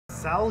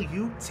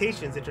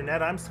Salutations,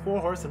 Internet. I'm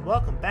SquirrelHorse, and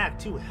welcome back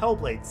to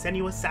Hellblade,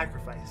 Senua's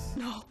Sacrifice.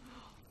 No,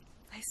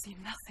 I see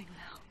nothing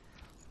now.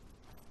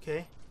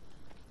 Okay.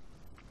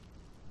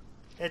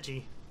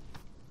 Edgy.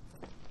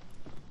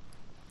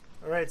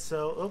 Alright,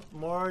 so,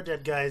 more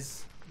dead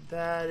guys.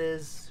 That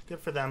is good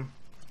for them,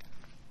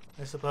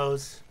 I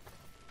suppose.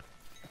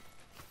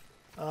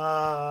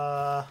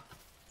 Oh,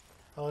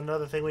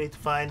 another thing we need to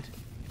find.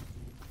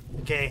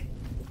 Okay.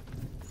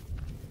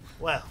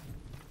 Well.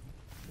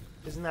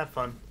 Isn't that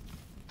fun?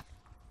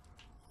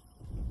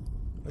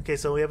 Okay,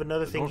 so we have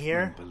another thing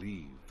here. The Northmen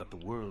believe that the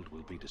world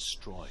will be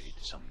destroyed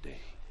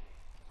someday.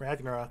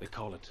 Ragnarok. They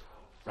call it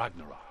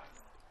Ragnarok,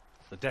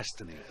 the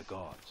destiny of the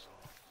gods.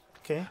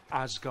 Okay.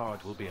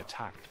 Asgard will be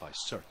attacked by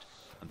Surt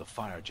and the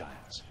fire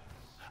giants.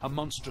 A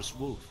monstrous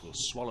wolf will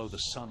swallow the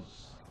sun,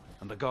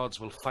 and the gods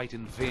will fight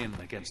in vain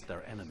against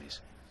their enemies.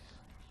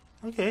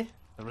 Okay.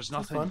 There is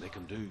nothing they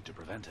can do to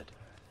prevent it.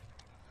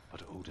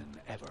 But Odin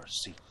ever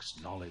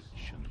seeks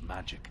knowledge and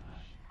magic,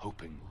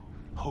 hoping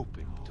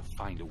to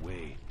find a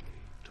way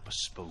to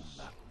postpone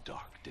that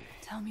dark day.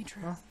 Tell me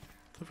truth. Oh,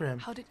 good for him.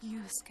 How did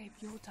you escape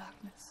your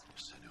darkness?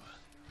 Senua,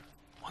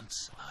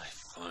 once I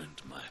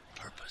found my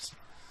purpose,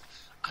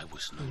 I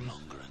was no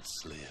longer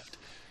enslaved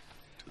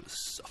to the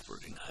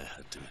suffering I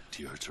had to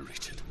endure to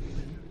reach it.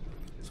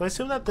 So I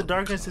assume that the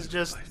darkness is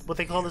just what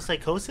they call the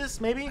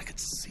psychosis, maybe? I could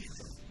see it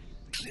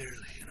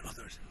clearly in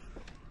others.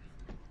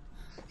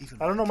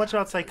 I don't know much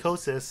about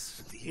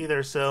psychosis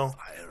either, so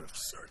Fire of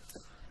Surt.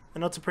 I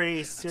know it's a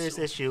pretty serious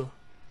issue.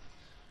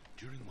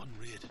 During one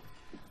raid,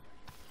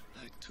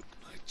 I took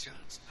my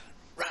chance and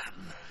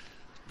ran,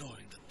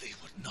 knowing that they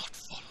would not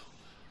follow.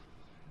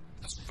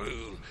 This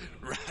fool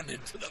ran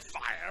into the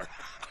fire.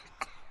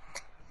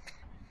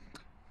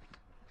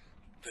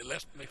 They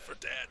left me for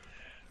dead.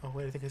 Oh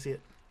wait, I think I see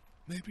it.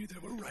 Maybe they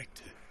were right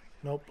to.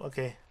 Nope,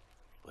 okay.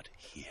 But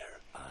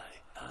here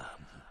I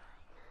am.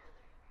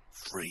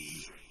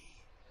 Free.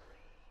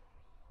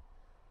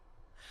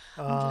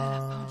 I'm glad I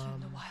found you in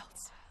the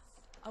wilds.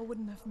 I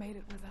wouldn't have made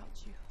it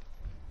without you.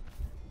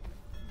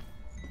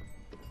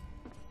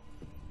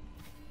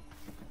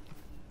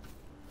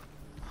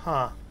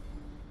 Huh.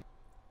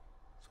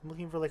 So I'm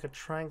looking for like a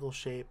triangle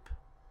shape.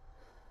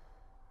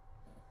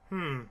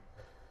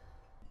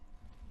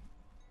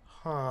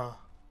 Huh.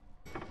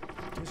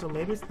 Okay, so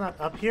maybe it's not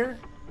up here?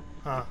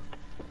 Huh.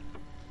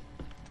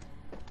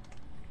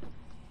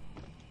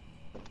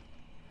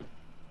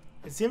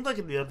 It seems like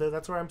it'd be up there.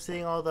 That's where I'm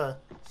seeing all the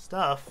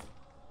stuff.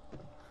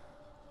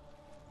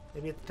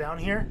 Maybe it's down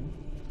here?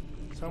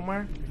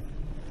 Somewhere?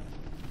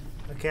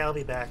 Okay, I'll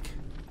be back.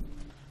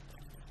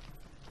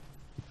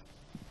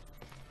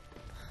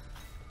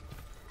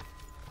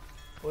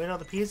 Oh, wait, no,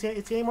 the P is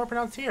it's getting more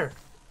pronounced here.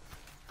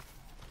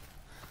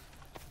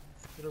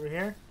 Get over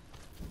here.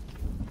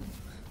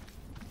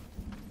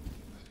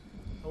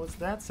 Oh, what's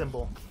that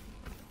symbol?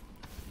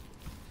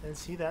 Didn't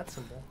see that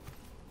symbol.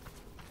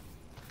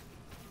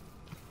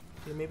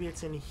 Okay, maybe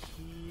it's in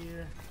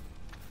here.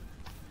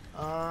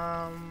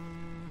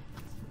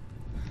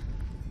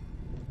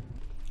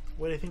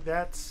 Wait, I think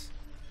that's...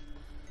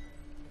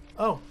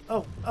 Oh,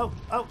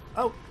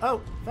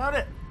 found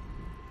it!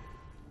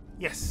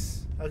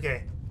 Yes,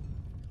 okay.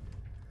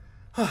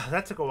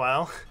 That took a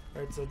while.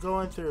 Alright, so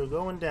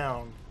going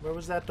down. Where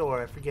was that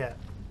door? I forget.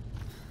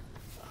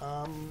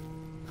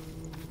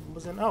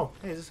 Was it... Oh,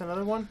 hey, is this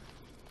another one?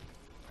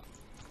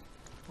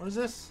 What is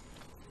this?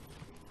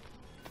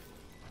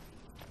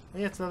 Oh,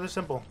 yeah, it's another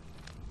symbol.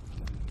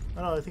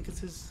 Oh no, I think it's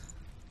his...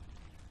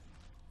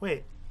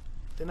 Wait,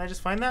 didn't I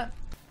just find that?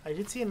 I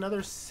did see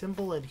another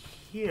symbol in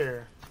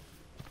here.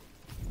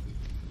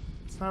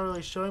 It's not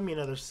really showing me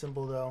another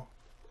symbol though.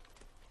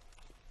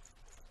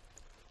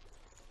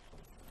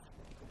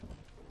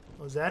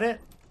 Was that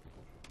it?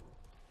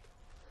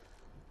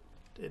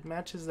 It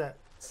matches that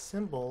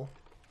symbol.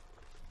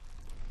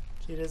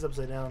 See, it is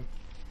upside down.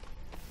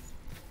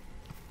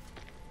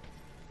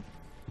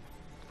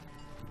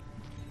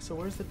 So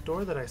where's the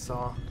door that I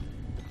saw?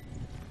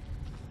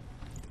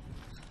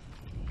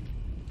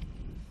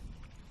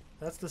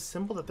 That's the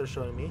symbol that they're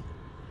showing me.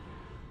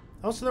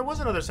 Oh, so there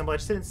was another symbol. I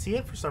just didn't see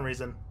it for some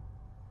reason.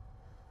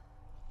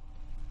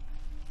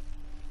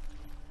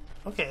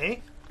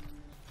 Okay.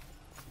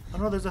 Oh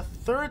no, there's a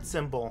third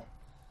symbol.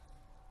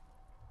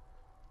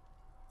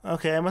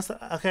 Okay,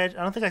 okay, I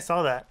don't think I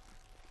saw that.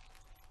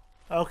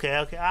 Okay,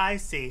 I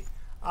see.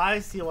 I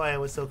see why I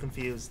was so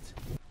confused.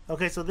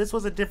 Okay, so this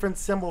was a different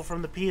symbol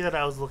from the P that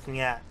I was looking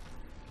at.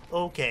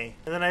 Okay.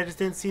 And then I just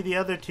didn't see the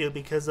other two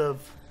because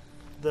of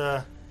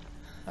the...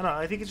 I don't know,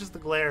 I think it's just the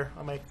glare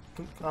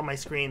on my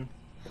screen.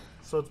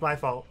 So it's my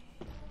fault.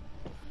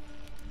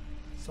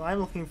 So I'm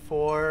looking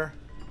for...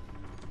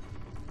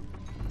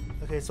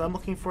 Okay, so I'm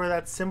looking for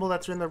that symbol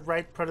that's in the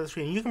right part of the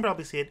screen. You can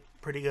probably see it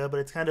pretty good, but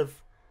it's kind of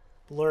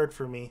blurred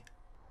for me.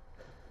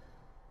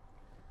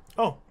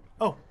 Oh!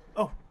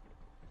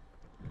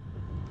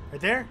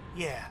 Right there?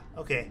 Yeah,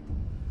 okay.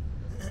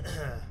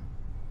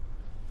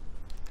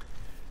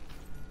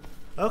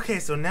 Okay,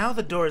 so now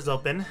the door is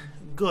open.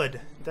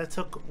 Good. That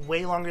took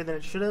way longer than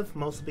it should have,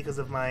 mostly because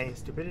of my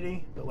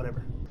stupidity, but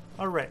whatever.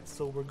 Alright,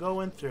 so we're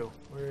going through.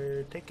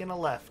 We're taking a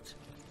left.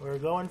 We're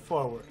going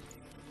forward.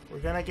 We're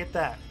gonna get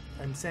that.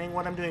 I'm saying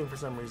what I'm doing for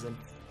some reason.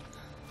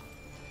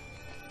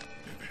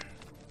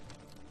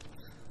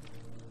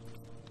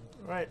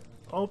 Alright,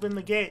 open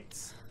the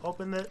gates.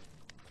 Open the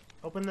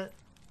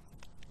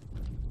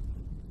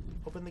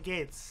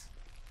gates.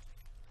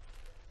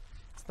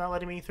 It's not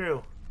letting me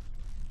through.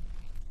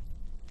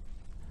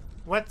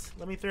 What?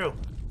 Let me through.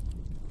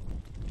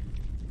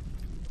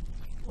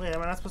 Wait,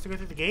 am I not supposed to go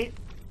through the gate?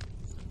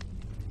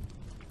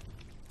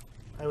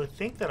 I would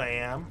think that I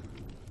am.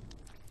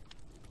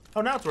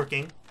 Oh, now it's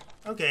working.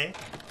 Okay.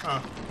 Huh.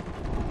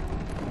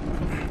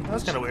 That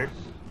was kind of weird.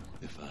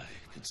 If I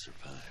can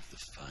survive the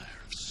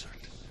fire of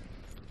certain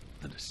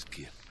and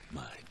escape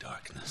my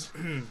darkness,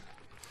 then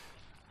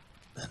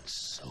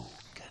so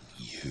can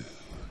you.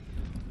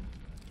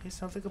 Okay,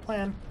 sounds like a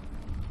plan.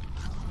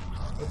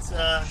 Let's,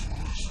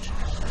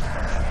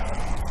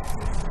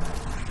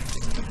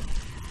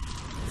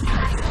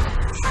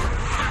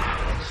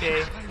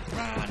 okay.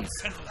 Run,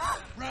 Senua!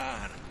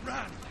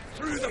 Run!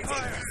 Through the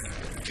fire!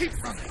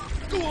 Keep running!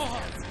 Go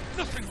on!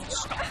 Nothing will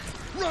stop!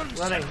 Run!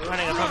 Running!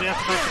 I probably have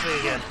to push the thing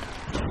again.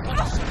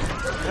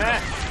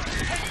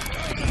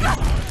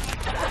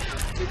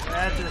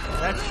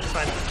 That's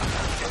fine.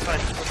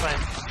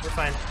 We're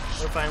fine.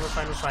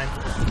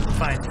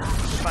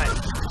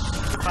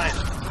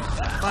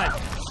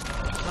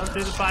 Run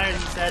through the fire,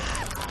 he said.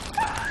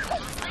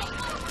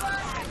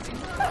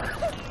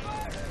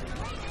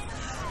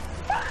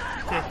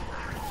 Okay.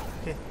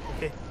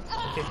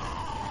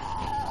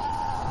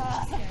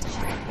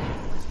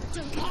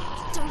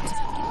 Don't.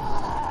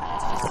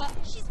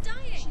 She's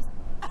dying.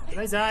 Did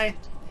I die?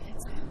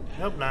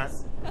 Nope, not.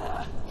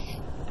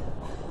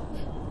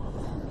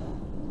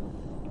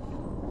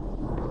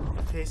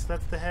 Okay, so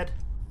that's the head.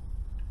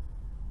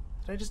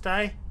 Did I just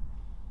die?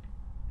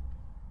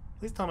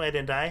 Please tell me I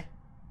didn't die.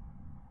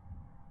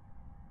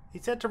 He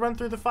said to run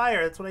through the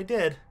fire. That's what I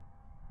did.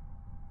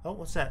 Oh,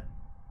 what's that?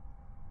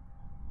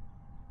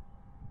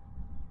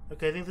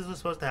 Okay, I think this was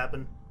supposed to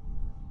happen.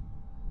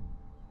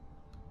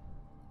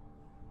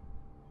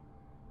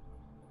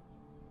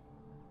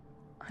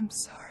 I'm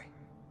sorry.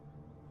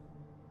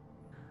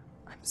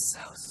 I'm so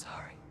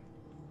sorry.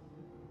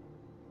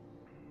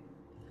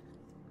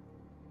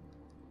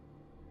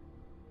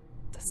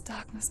 This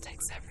darkness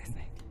takes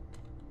everything.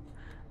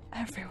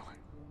 Everyone.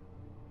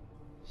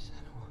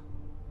 Senua,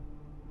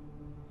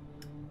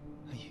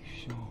 are you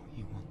sure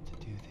you want to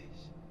do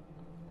this?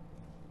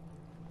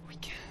 We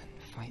can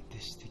fight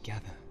this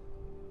together,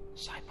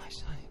 side by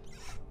side.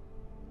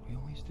 We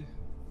always do.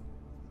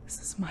 This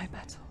is my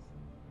battle.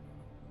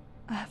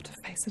 I have to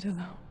face it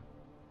alone,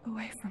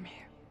 away from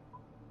here.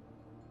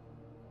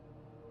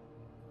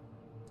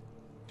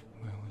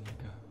 Where will you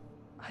go?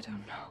 I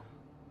don't know.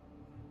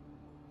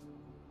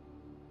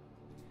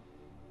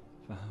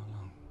 For how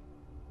long?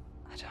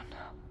 I don't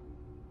know.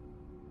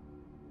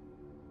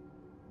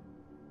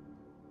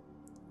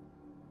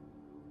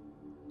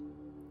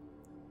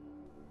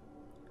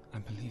 I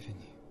believe in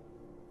you.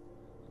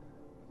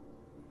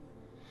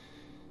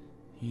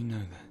 You know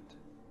that.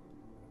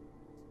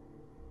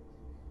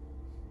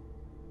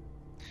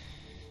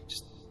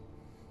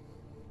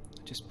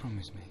 Just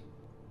promise me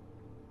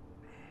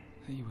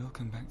that you will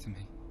come back to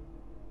me.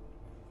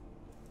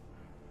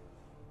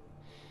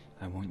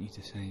 I want you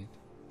to say it.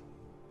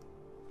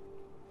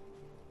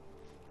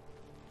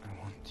 I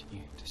want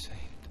you to say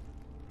it.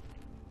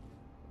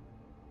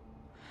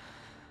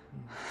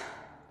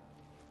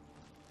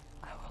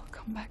 I will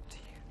come back to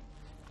you.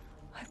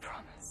 I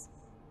promise.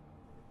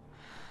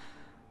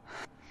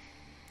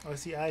 Oh, I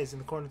see eyes in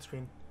the corner of the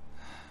screen.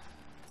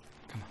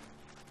 Come on.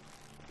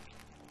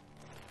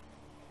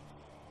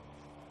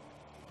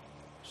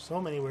 So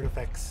many weird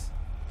effects.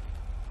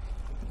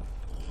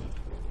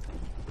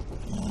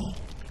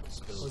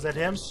 Was that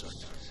him?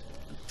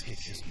 Take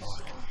his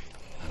mark,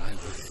 and I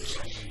will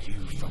change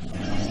you from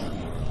there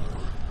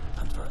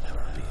and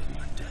forever be in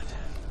your debt.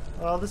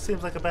 Well, this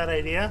seems like a bad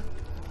idea.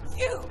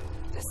 You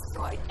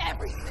destroyed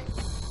everything.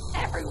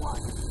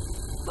 Everyone.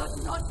 But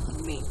not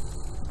me.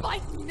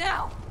 Fight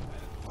now.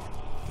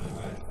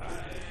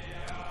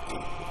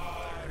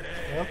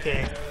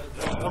 Okay.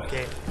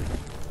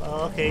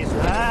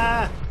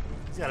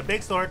 He's got a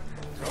big sword.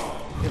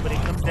 Okay, but he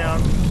comes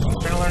down. He's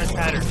trying to learn his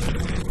pattern.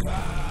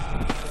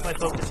 That's my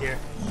focus here.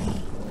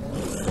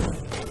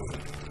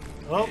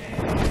 Oh,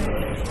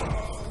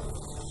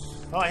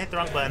 I hit the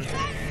wrong button.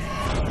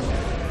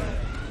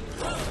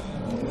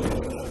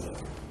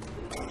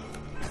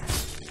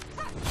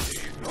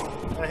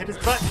 I hit his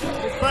butt.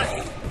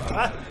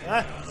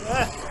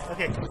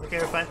 Okay,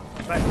 we're fine.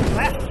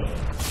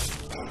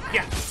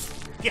 Yeah.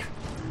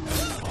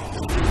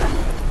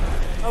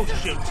 Oh,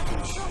 shoot.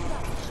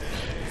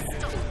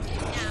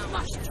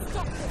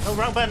 Oh,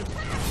 wrong button.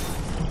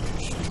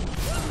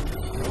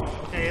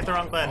 Okay, hit the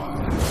wrong button.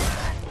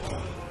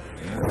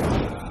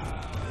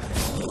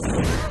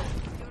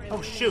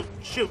 Oh, shoot.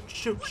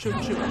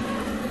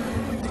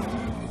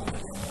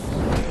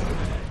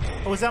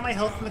 Oh, is that my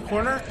health in the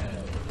corner?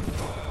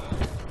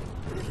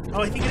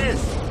 Oh, I think it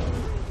is.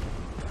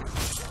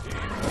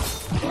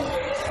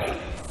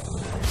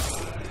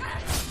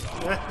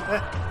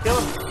 Kill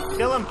him!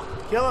 Kill him!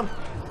 Kill him!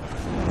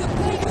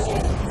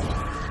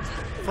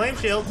 Flame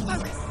shield.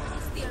 Focus.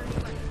 It's the only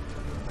way.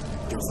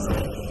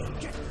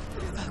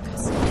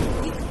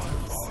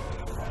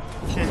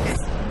 Focus.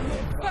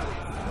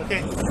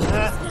 Okay.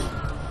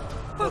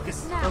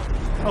 Focus.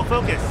 Oh,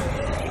 focus.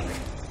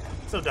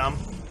 So dumb.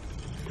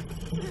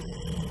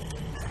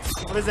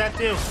 What does that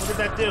do? What does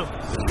that do?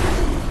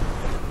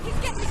 He's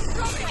getting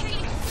stronger.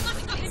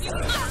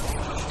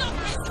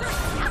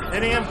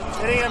 Hitting him!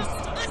 Hitting him!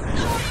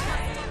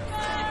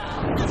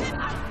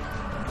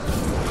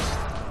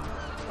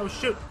 Oh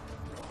shoot!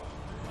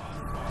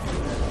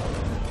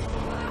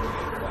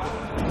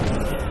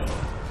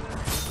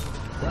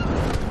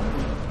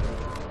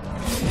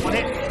 One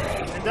hit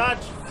and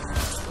dodge.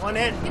 One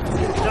hit,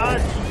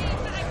 dodge.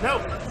 No.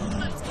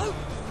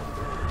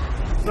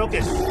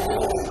 Focus.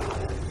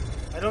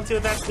 I don't see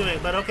what that's doing,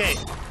 but okay.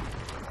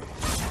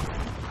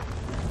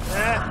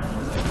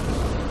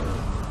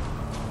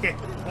 Okay.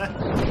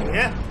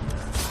 Yeah.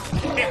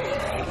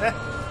 Yeah.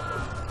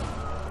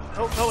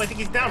 Oh, I think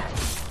he's down.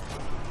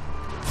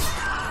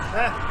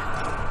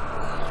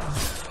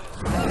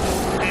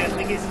 Okay, I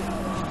think he's...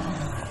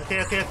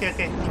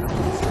 Okay.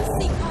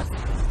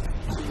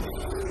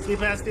 See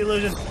past the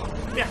illusion.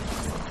 Yeah.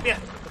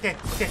 Okay.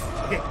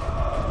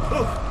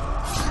 Ooh.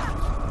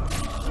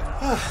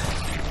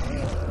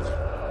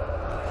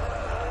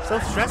 So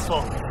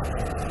stressful.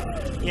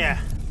 Yeah.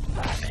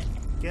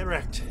 Get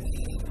wrecked.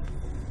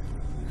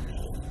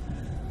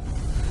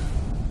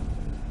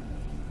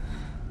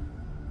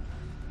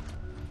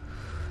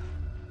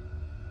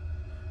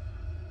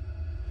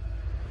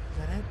 Is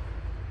that it?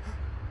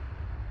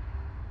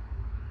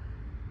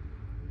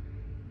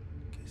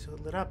 Okay, so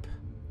it lit up.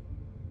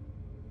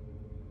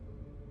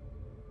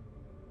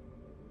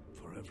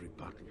 For every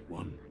battle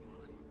won,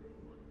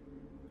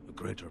 a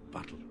greater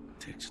battle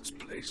takes its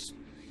place.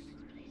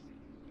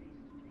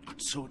 And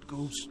so it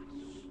goes.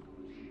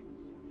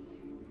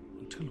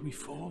 Until we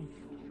fall.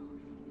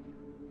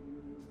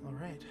 All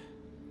right.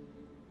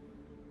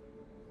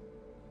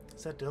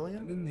 Is that Dillian?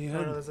 And in the Oh,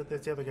 end, no,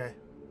 that's the other guy.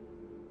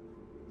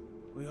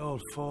 we all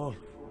fall.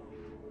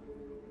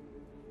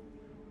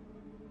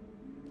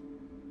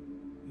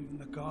 Even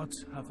the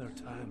gods have their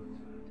time.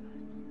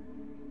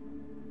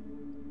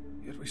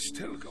 Yet we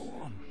still go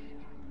on.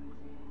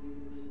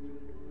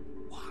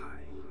 Why?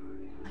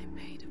 I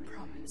made a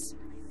promise.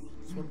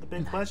 It's one of the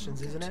big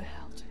questions, isn't it?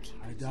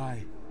 I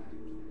die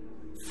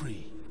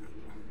free,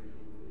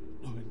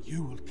 knowing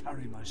you will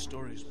carry my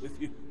stories with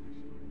you.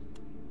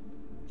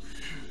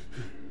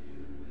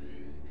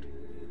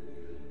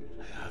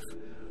 I have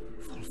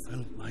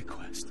fulfilled my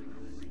quest.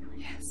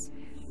 Yes,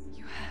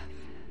 you have.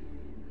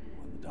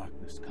 When the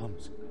darkness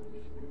comes,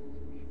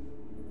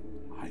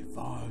 I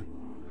vow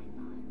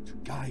to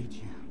guide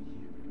you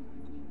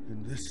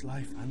in this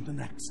life and the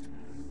next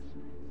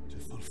to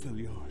fulfill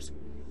yours.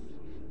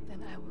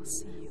 Then I will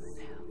see you in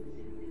hell.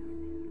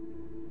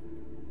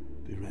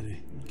 Be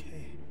ready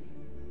Okay.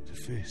 to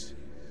face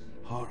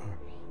horror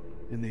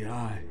in the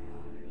eye,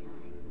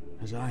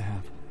 as I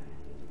have.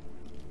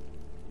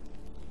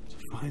 To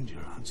find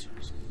your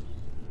answers.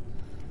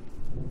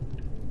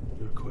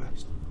 Your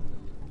quest.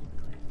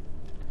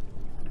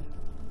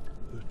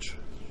 Which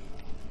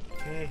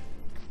Okay.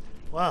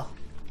 Well,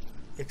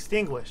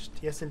 extinguished.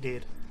 Yes,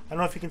 indeed. I don't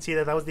know if you can see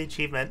that. That was the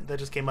achievement that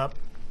just came up.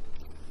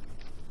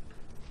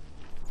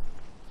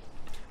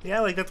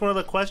 Yeah, like that's one of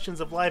the questions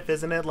of life,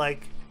 isn't it?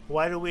 Like,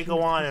 why do we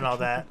go on and all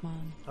that?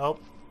 Oh,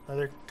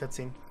 another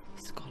cutscene.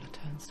 Scholar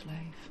turned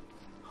slave.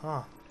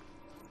 Huh.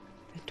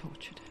 They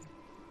tortured him.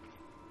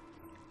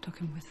 Took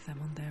him with them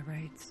on their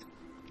raids.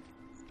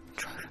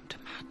 Drove him to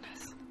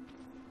madness.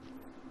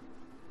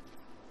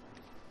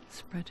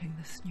 Spreading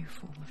this new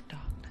form of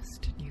darkness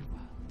to new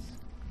worlds.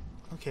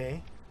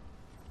 Okay.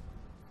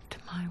 To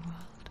my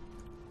world.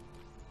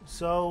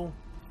 So,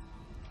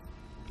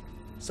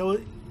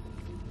 someone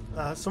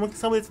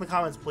tell me this in the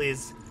comments,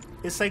 please.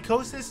 Is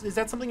psychosis, is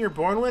that something you're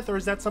born with, or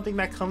is that something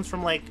that comes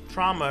from, like,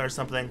 trauma or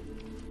something?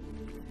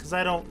 Because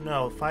I don't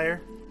know.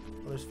 Fire?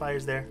 Oh, there's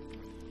fires there.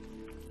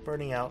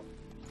 Burning out.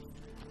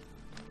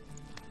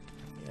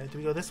 Yeah, do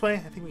we go this way? I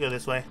think we go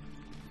this way.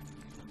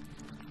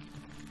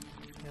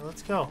 Yeah,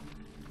 let's go.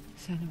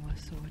 Senua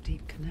saw a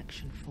deep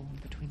connection form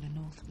between the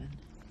Northmen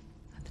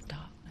and the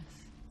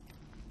darkness.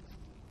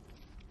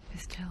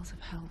 His tales of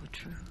hell were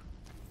true.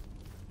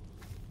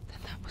 Then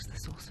that was the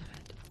source of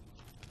it.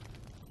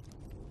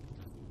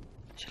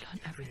 She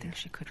learned everything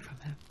she could from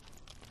him.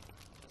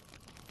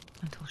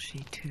 Until she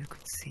too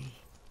could see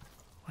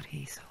what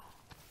he saw.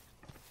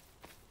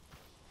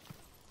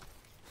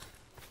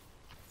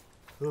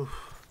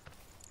 Oof.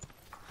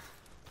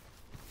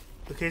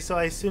 Okay, so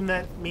I assume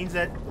that means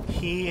that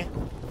he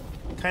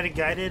kind of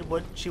guided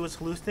what she was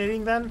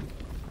hallucinating then?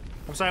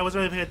 I'm sorry, I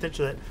wasn't really paying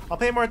attention to it. I'll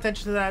pay more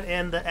attention to that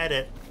in the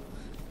edit.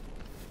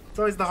 It's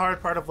always the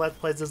hard part of Let's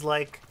Plays is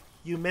like,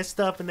 you miss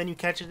stuff and then you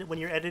catch it when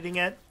you're editing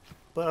it.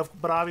 But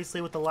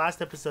obviously with the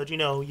last episode, you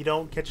know, you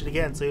don't catch it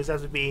again, so you just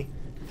have to be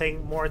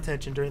paying more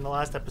attention during the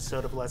last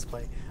episode of Let's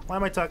Play. Why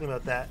am I talking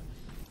about that?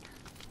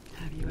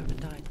 Have you ever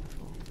died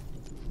before?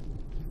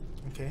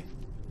 Okay.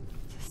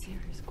 It's a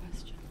serious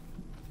question.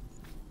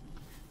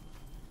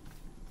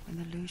 When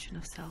the illusion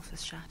of self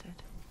is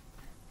shattered,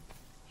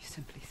 you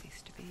simply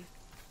cease to be.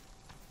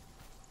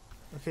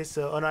 Okay,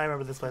 so... Oh, no, I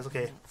remember this place.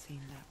 Okay. It does not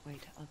seem that way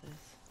to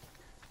others.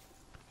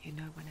 You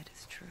know when it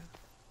is true.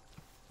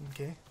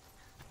 Okay.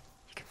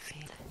 You can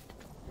feel it.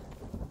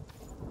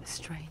 A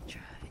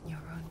stranger in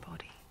your own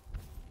body.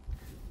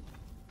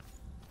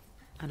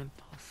 An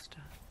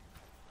imposter.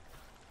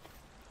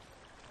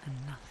 And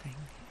nothing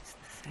is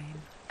the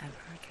same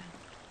ever again.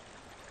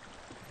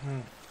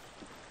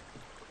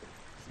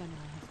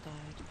 Senua has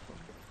died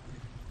before.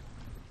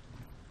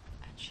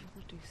 And she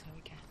will do so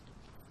again.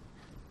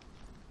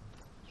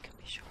 You can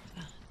be sure of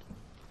that.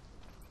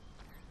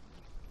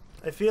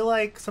 I feel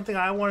like something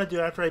I want to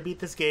do after I beat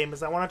this game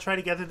is I want to try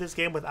to get through this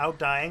game without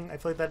dying. I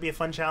feel like that'd be a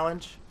fun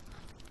challenge.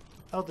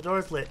 Oh, the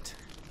door's lit.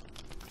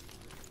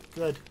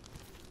 Good.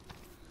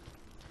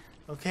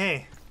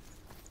 Okay.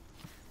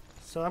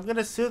 So I'm going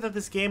to assume that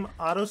this game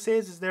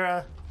auto-saves. Is there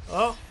a...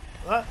 Oh!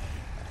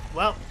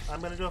 Well, I'm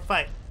going to do a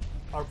fight.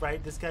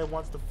 Alright, this guy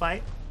wants to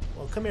fight.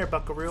 Well, come here,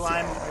 buckaroo.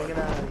 I'm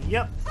gonna...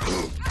 Yep.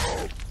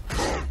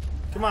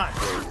 Come on.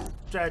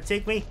 Try to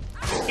take me.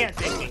 You can't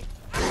take me.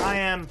 I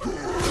am...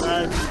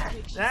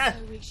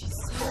 She's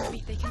so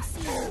weak, they can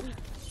see her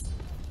weakness.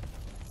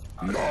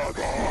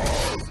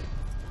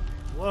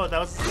 Whoa, that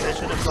was... I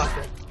should have blocked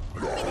it.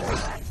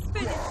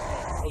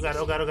 Oh god,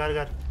 oh god, oh god, oh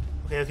god.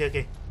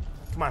 Okay.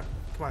 Come on.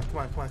 Come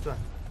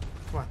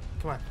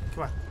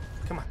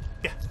on.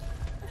 Yeah.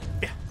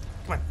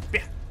 Come on.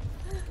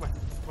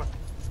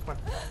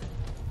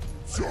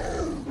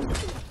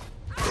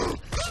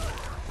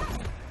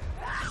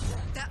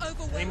 They're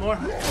overwhelmed. Any more?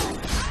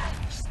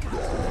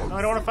 No,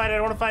 I don't want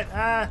to fight.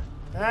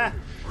 Okay.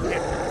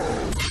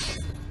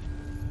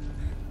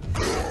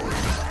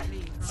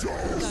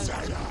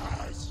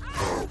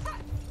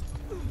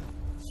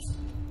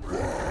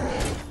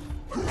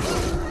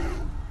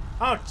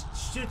 Oh,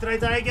 shoot, did I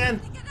die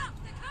again?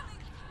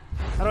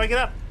 How do I get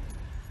up?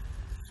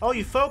 Oh,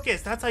 you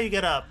focus. That's how you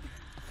get up.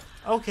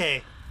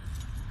 Okay.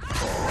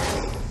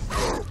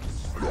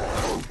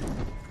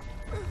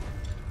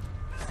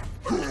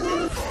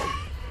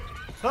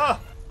 Oh,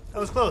 that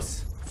was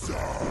close.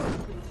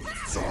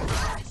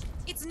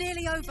 It's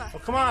nearly over. Oh,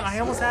 come on. I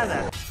almost had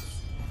that.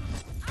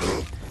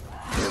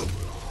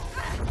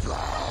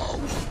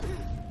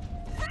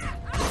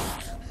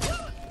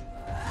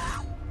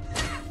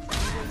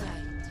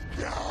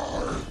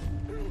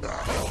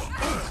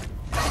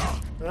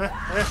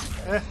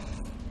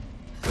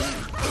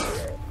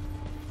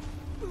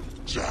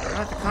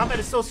 The combat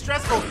is so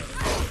stressful. I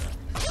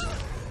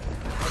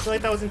feel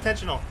like that was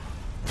intentional.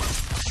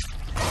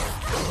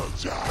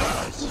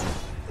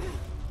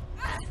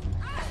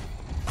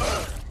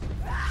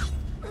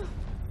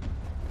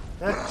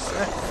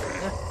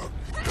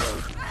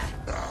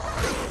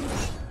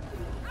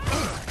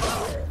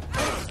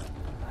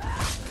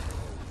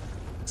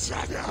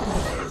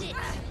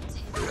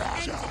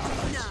 No,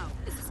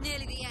 this is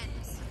nearly the end.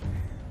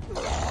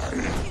 Too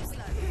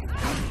slow.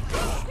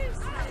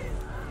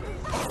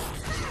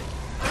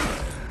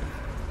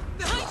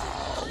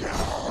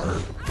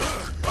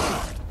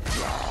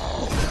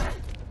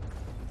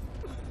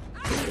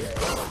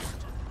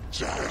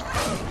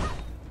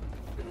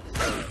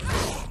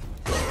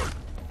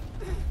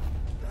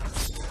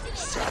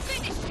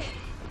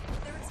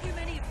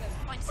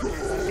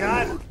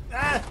 God!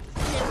 Ah!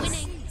 They're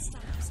winning.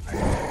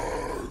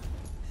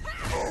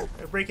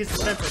 Break his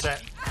defense with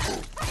that.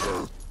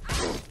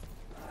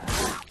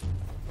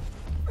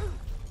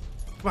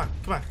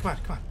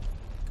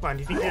 Come on,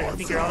 you think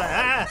you're all that?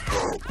 Ah!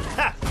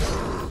 Ha!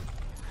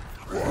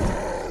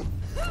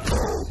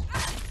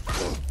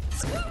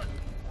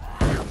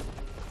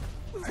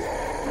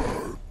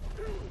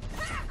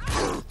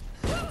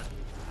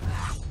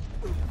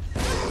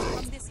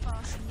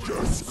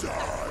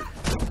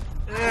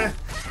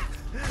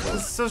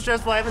 This is so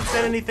stressful. I haven't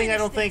said anything, I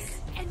don't think.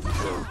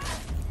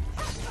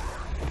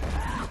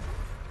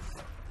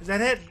 Is that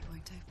it?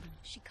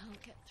 She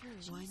can't get through.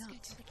 Why not?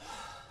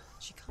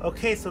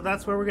 Okay, so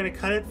that's where we're gonna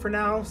cut it for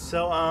now.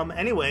 So,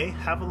 anyway,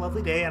 have a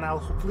lovely day, and I'll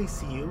hopefully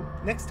see you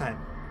next time.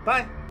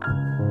 Bye!